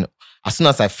exams and then as soon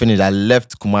as I finished, I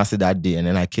left Kumasi that day and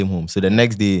then I came home. So the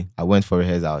next day I went for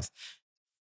rehearsals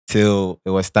till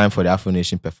it was time for the Afro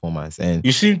Nation performance. And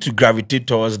you seem to gravitate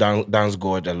towards Dance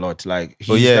God a lot. Like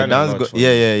Dance God.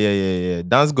 Yeah.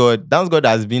 Dance God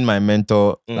has been my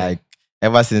mentor like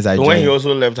ever since I joined. When he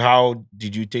also left, how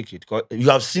did you take it? 'Cause you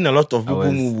have seen a lot of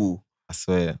people move. I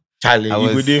swear. Charlie,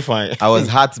 you did fine. I was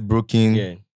heartbroken.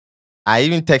 Yeah. I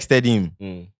even texted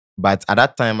him. But at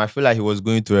that time, I feel like he was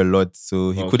going through a lot,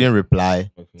 so he couldn't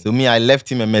reply. Okay. So I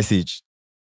left him a message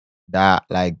that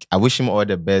like, I wish him all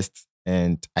the best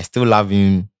and I still love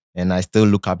him and I still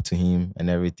look up to him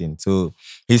and everything. So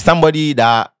he's somebody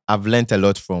that I've learned a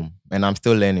lot from and I'm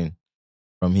still learning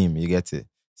from him. You get it?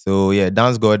 So yeah,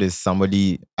 Dance God is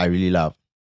somebody I really love.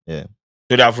 Yeah.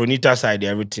 So the Afronita side,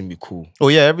 everything be cool. Oh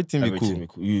yeah, everything be cool.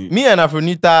 Me and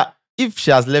Afronita, if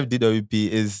she has left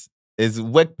DWP, is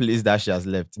workplace that she has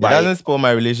left. It doesn't spoil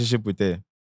my relationship with her.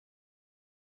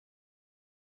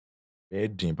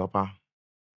 Bad Papa.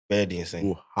 Bad saying.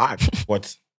 Go hard.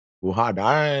 What? Go hard.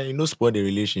 I no spoil the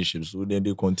relationship, so then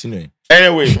they continue.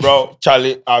 Anyway, bro,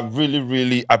 Charlie, I really,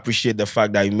 really appreciate the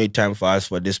fact that you made time for us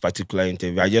for this particular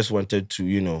interview. I just wanted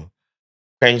to,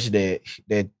 quench the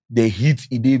heat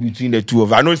idea between the two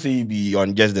of us. I know say you be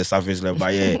on just the surface level,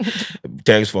 but yeah,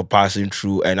 thanks for passing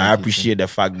through. And I appreciate the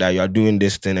fact that you are doing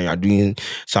this thing and you are doing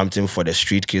something for the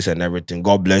street kids and everything.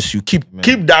 God bless you.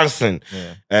 Keep dancing.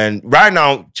 Yeah. And right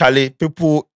now, Charlie,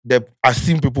 I've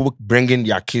seen people bringing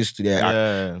their kids to there.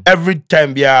 Yeah. Every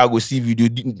time I go see video,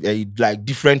 like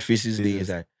different faces, it's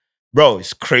like, bro,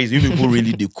 it's crazy. You people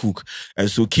really they cook. And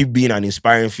so keep being an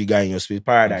inspiring figure in your space.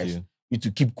 Paradise. You need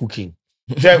to keep cooking.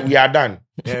 Then we are done.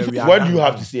 What do you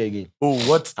have to say again? Oh,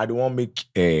 what I don't want to make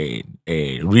a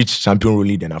rich champion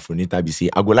Rollie than Afronita be say.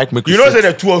 I go like make you know say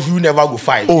the two of you never go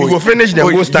fight. You go finish them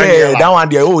go stand here. That one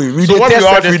there. Oh, we so what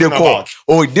test we the call.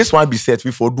 Oh, this one be set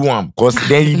before do am. Cause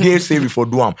then he did say before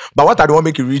do am. But what I don't want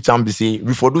make it rich and be say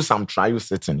before do some trial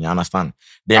setting. You understand?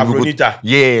 Then Afronita.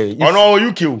 Yeah. Oh no,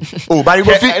 you kill. Oh, but you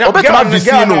go fit.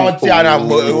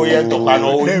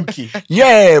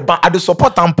 Yeah, but at the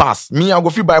support and pass. Me, I go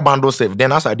fit buy bando safe.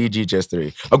 Then as I did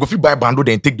yesterday, I go fit buy bando,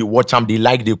 then take the watch them, they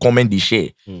like, they comment, they share.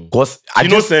 Cause I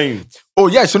just saying. Oh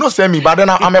yeah, she not send me, but then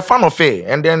I'm a fan of her,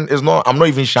 and then I'm not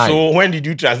even shy. So when did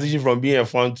you transition from being a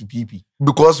fan to PP?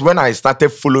 Because when I started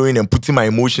following and putting my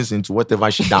emotions into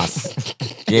whatever she does,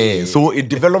 yeah. So it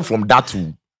developed from that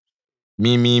to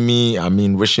me. I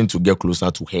mean, wishing to get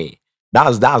closer to her.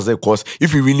 That's it. Cause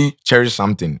if you really cherish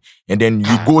something, and then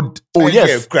you go,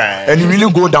 and you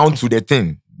really go down to the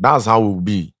thing, that's how it will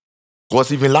be.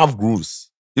 Cause even love grows.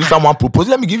 If someone proposes,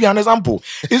 let me give you an example.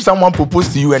 If someone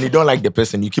proposes to you and you don't like the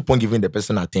person, you keep on giving the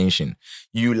person attention.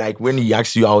 You like when he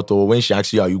asks you out or when she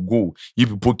asks you out, you go. You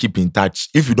people keep in touch.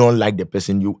 If you don't like the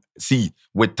person, you see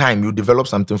with time you develop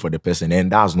something for the person, and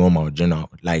that's normal, general.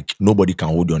 Like nobody can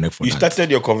hold your neck for that. You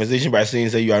started your conversation by saying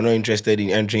that you are not interested in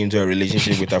entering into a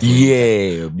relationship with a friend.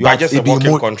 Yeah, you are just a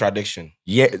walking contradiction.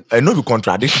 Yeah, I know the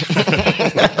contradiction.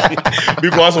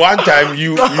 Because one time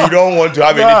you don't want to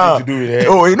have anything to do with her.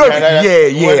 Oh, you know, yeah.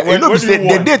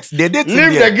 They date.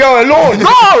 Leave the girl alone.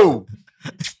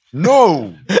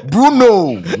 No,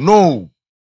 Bruno, no.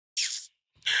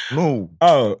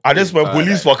 Oh, at this point,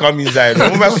 police for come inside. The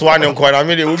moment swan and corner, I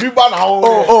mean, they will be bad now.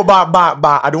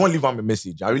 But I don't want to leave them a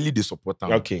message. I really they support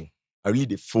them. Okay. I really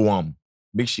they follow them.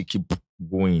 Make she keep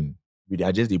going.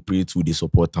 I just they pray to they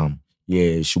support them.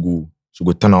 Yeah, she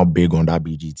go turn out big on that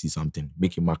BGT something.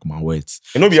 Make it mark my words.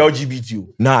 You know be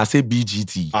LGBT. Nah, I say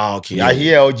BGT. Ah, okay. Yeah. I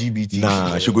hear LGBT.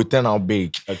 Nah, she go turn out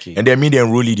big. Okay. And then me then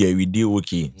Rollie there, we did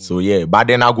okay. So yeah, but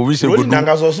then I go reach a good.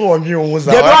 Nangas also on you. Rollie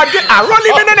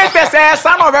me then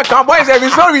son of a cowboy say we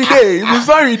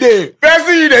sorry day.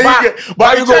 Person there.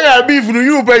 But you say beef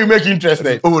you make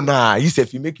interested. Oh nah, he said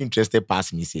if you make interested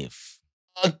pass me safe.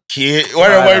 Okay,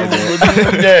 whatever you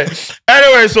go do there.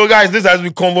 Anyway, so guys, this has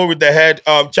been Convo with the Head.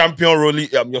 Champion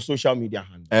Rollie, your social media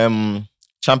handle.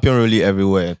 Champion Rollie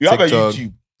everywhere. You TikTok, have a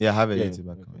YouTube. Yeah, I have a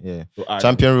YouTube account. Yeah. So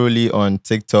Champion Rollie on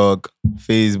TikTok,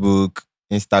 Facebook,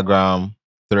 Instagram,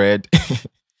 Thread,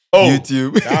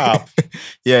 YouTube.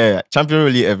 Yeah, Champion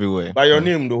Rollie everywhere. By your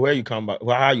name though, where you come back?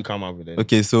 How you come up with it?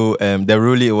 Okay, so the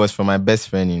Rollie it was from my best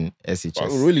friend in SHS.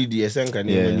 Rollie the SN can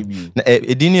name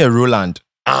it didn't a Roland.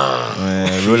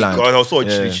 Roland.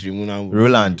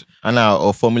 Roland. And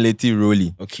I formulate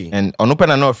Rollie. Okay. And on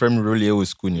open and from Rollie was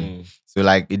school. So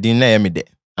like it didn't hear me there.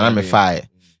 And I'm a fire.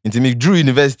 Into me Drew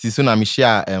University, so I'm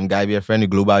share guy be a friend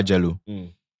Global Jello.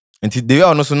 And they were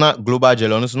also not Global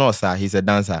Jello, also not sir, he's a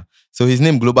dancer. So his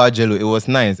name Global Jello, it was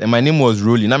nice. And my name was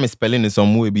Rollie. Now I'm spelling it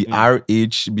some way be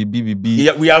RHBBB.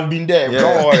 Yeah, we have been there.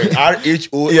 Don't worry.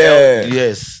 RHOL.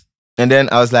 Yes. And then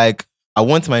I was like, I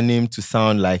want my name to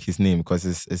sound like his name because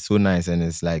it's so nice and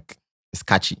it's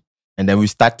catchy. And then we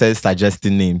started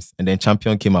suggesting names, and then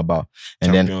Champion came about.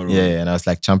 And Champion then and I was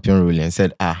like Champion Rollie and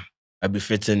said, a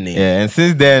befitting name. Yeah, and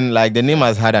since then, like the name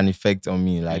has had an effect on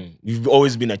me. Like you've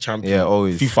always been a champion. Yeah,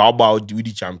 always. FIFA about with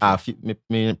the champion.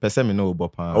 Me person me know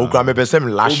Bopa. Okay, me person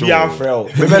me lash. Me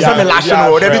person me lash.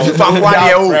 They be FIFA one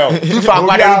FIFA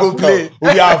one go play.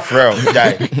 We are frail.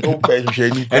 Don't pay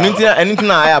anything. Anything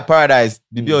I Paradise.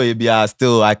 BBO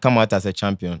still I come out as a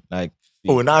champion. Like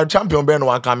now champion Ben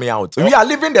one coming out. We are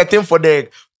leaving the thing for the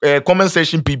comment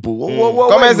section people.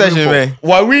 Comment section, man.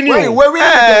 What we knew. Where we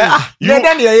No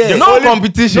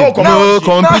competition. No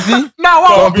competition. Now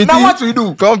what we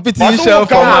do? Competition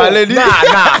for my lady.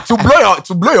 Nah.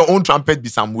 To blow your own trumpet be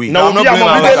some way. No, I'm not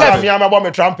I'm about my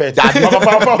trumpet. Nah,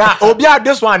 Obia,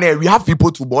 this one we have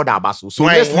people to board Abaso. So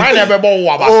Why never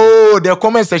Abaso? Oh, the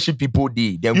comment section people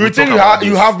did. You think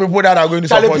you have people that are going to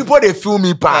support? People they feel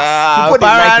me pass. People they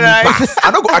like me pass.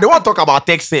 I don't want to talk about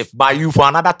tech safe, but you for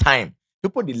another time.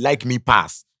 People they like me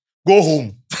pass. Go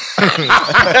home.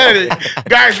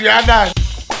 Guys, we are done.